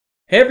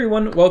Hey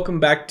everyone, welcome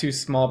back to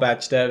Small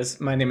Batch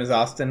Devs. My name is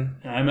Austin.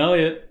 And I'm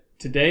Elliot.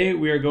 Today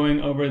we are going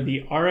over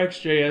the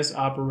RxJS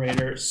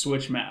operator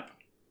SwitchMap.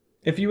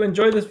 If you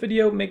enjoyed this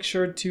video, make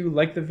sure to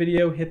like the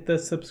video, hit the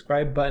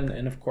subscribe button,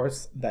 and of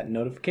course that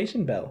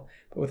notification bell.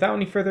 But without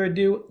any further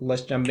ado,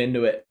 let's jump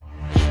into it.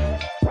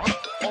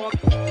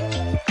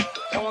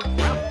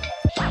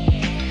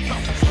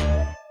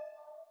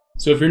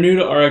 So if you're new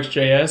to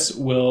RxJS,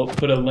 we'll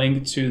put a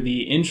link to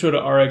the Intro to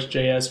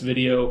RxJS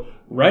video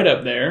right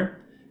up there.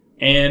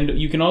 And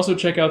you can also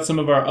check out some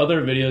of our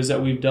other videos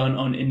that we've done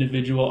on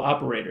individual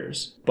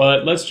operators.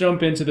 But let's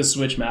jump into the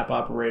SwitchMap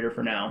operator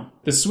for now.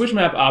 The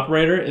SwitchMap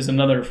operator is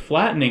another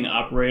flattening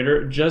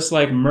operator, just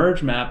like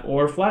mergemap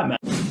or flatmap.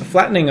 The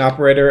flattening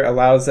operator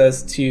allows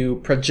us to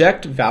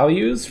project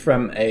values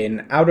from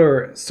an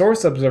outer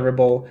source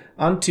observable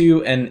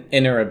onto an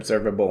inner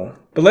observable.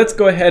 But let's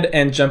go ahead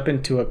and jump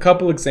into a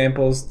couple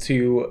examples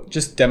to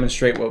just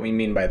demonstrate what we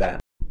mean by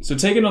that. So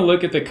taking a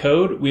look at the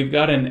code, we've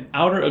got an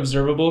outer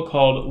observable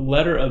called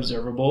letter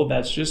observable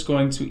that's just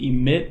going to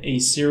emit a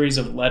series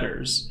of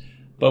letters.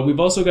 But we've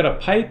also got a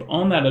pipe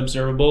on that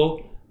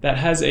observable that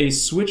has a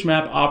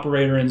SwitchMap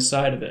operator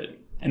inside of it.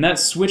 And that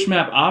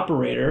SwitchMap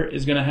operator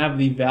is going to have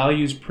the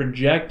values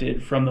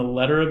projected from the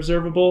letter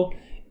observable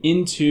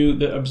into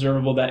the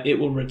observable that it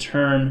will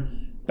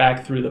return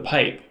back through the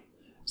pipe.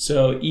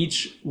 So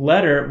each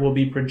letter will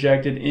be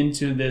projected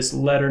into this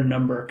letter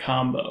number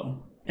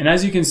combo. And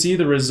as you can see,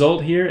 the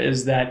result here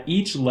is that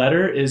each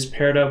letter is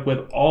paired up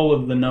with all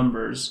of the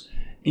numbers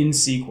in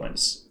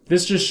sequence.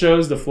 This just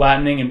shows the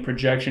flattening and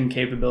projection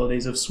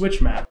capabilities of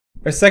SwitchMap.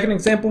 Our second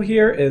example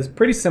here is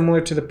pretty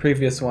similar to the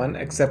previous one,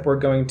 except we're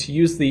going to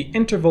use the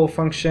interval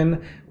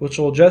function, which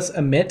will just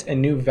emit a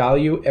new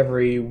value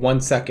every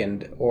 1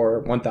 second or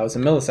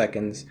 1000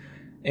 milliseconds.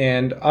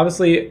 And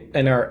obviously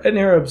in our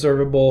inner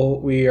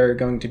observable, we are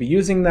going to be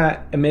using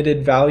that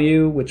emitted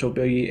value, which will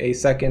be a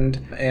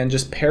second, and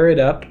just pair it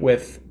up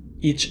with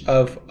each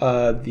of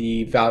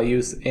the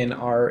values in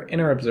our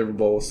inner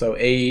observable, so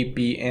A,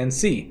 B, and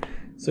C.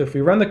 So if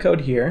we run the code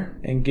here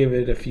and give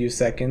it a few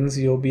seconds,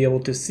 you'll be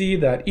able to see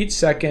that each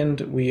second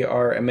we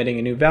are emitting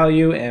a new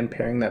value and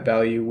pairing that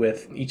value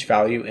with each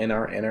value in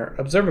our inner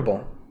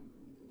observable.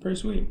 Pretty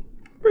sweet.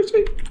 Pretty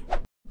sweet.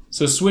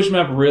 So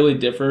SwitchMap really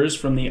differs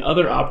from the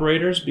other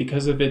operators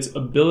because of its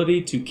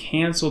ability to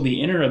cancel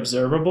the inner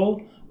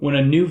observable when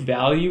a new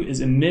value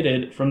is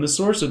emitted from the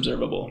source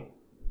observable.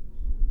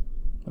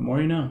 The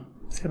more you know.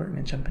 So we're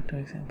going to jump into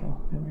an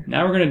example.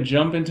 Now we're going to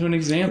jump into an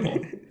example.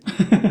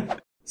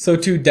 So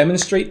to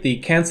demonstrate the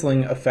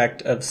canceling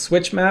effect of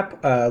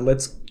SwitchMap,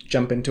 let's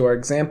jump into our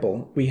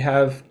example. We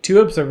have two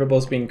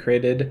observables being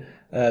created.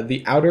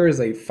 The outer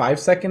is a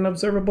 5-second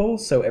observable,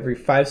 so every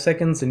 5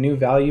 seconds a new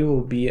value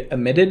will be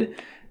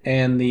emitted.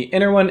 And the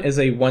inner one is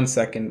a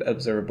 1-second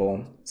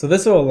observable. So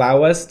this will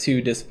allow us to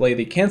display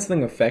the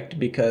canceling effect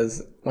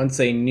because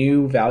once a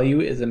new value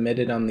is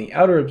emitted on the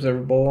outer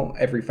observable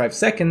every 5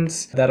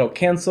 seconds, that'll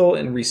cancel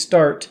and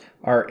restart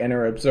our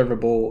inner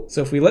observable.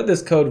 So if we let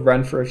this code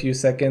run for a few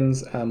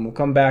seconds, we'll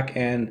come back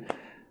and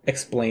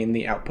explain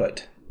the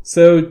output.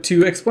 So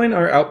to explain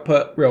our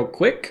output real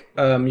quick,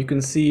 you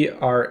can see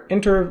our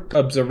inner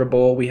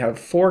observable, we have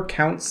 4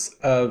 counts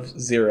of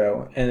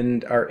 0,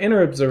 and our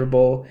inner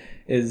observable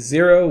is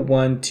 0,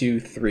 1, 2,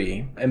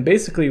 3. And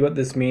basically what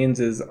this means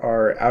is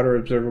our outer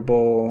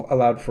observable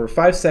allowed for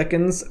 5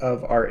 seconds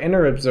of our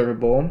inner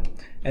observable,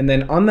 and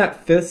then on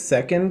that 5th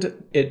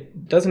second,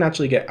 it doesn't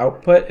actually get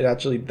output.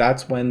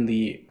 That's when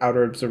the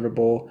outer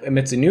observable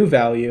emits a new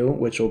value,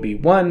 which will be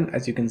 1,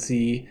 as you can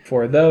see.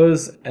 For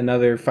those,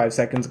 another 5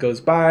 seconds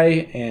goes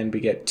by, and we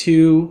get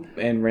 2,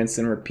 and rinse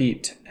and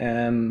repeat.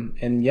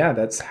 And yeah,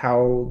 that's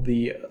how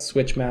the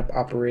SwitchMap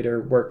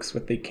operator works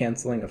with the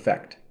canceling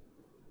effect.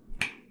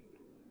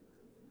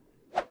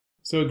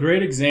 So a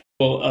great example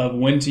of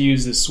when to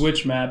use the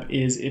SwitchMap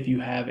is if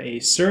you have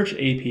a search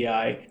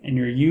API and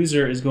your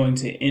user is going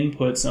to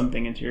input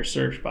something into your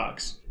search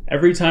box.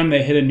 Every time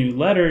they hit a new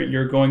letter,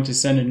 you're going to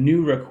send a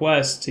new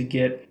request to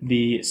get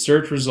the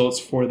search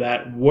results for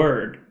that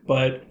word.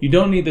 But you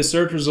don't need the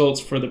search results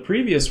for the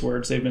previous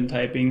words they've been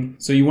typing,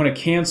 so you want to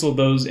cancel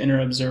those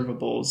inner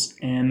observables,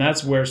 and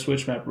that's where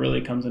SwitchMap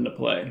really comes into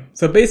play.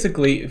 So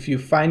basically, if you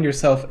find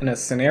yourself in a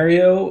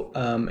scenario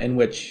in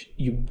which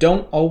you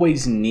don't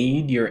always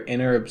need your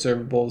inner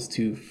observables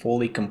to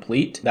fully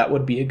complete, that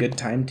would be a good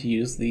time to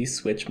use the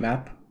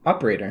SwitchMap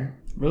operator.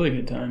 Really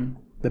good time.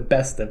 The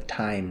best of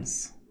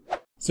times.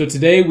 So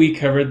today we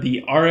covered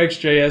the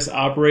RxJS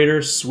operator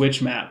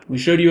SwitchMap. We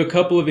showed you a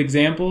couple of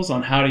examples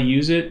on how to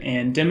use it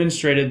and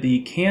demonstrated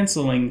the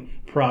canceling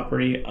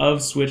property of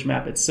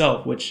SwitchMap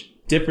itself, which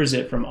differs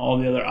it from all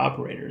the other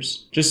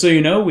operators. Just so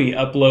you know, we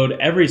upload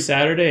every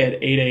Saturday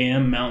at 8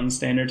 a.m. Mountain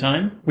Standard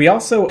Time. We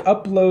also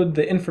upload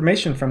the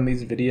information from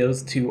these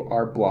videos to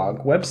our blog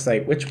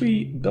website, which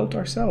we built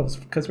ourselves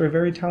because we're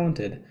very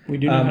talented. We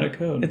do know how to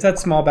code. It's at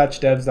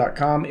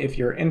smallbatchdevs.com if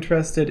you're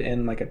interested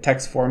in like a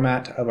text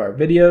format of our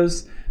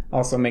videos.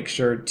 Also, make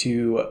sure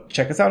to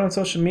check us out on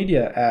social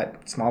media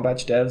at Small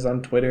Batch Devs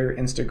on Twitter,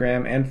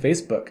 Instagram, and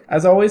Facebook.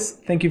 As always,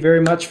 thank you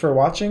very much for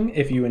watching.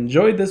 If you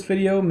enjoyed this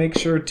video, make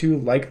sure to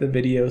like the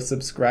video,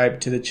 subscribe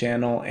to the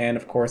channel, and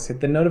of course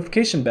hit the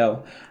notification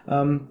bell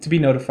to be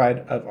notified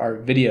of our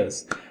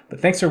videos.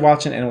 But thanks for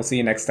watching, and we'll see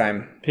you next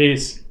time.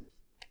 Peace.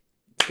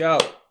 Go.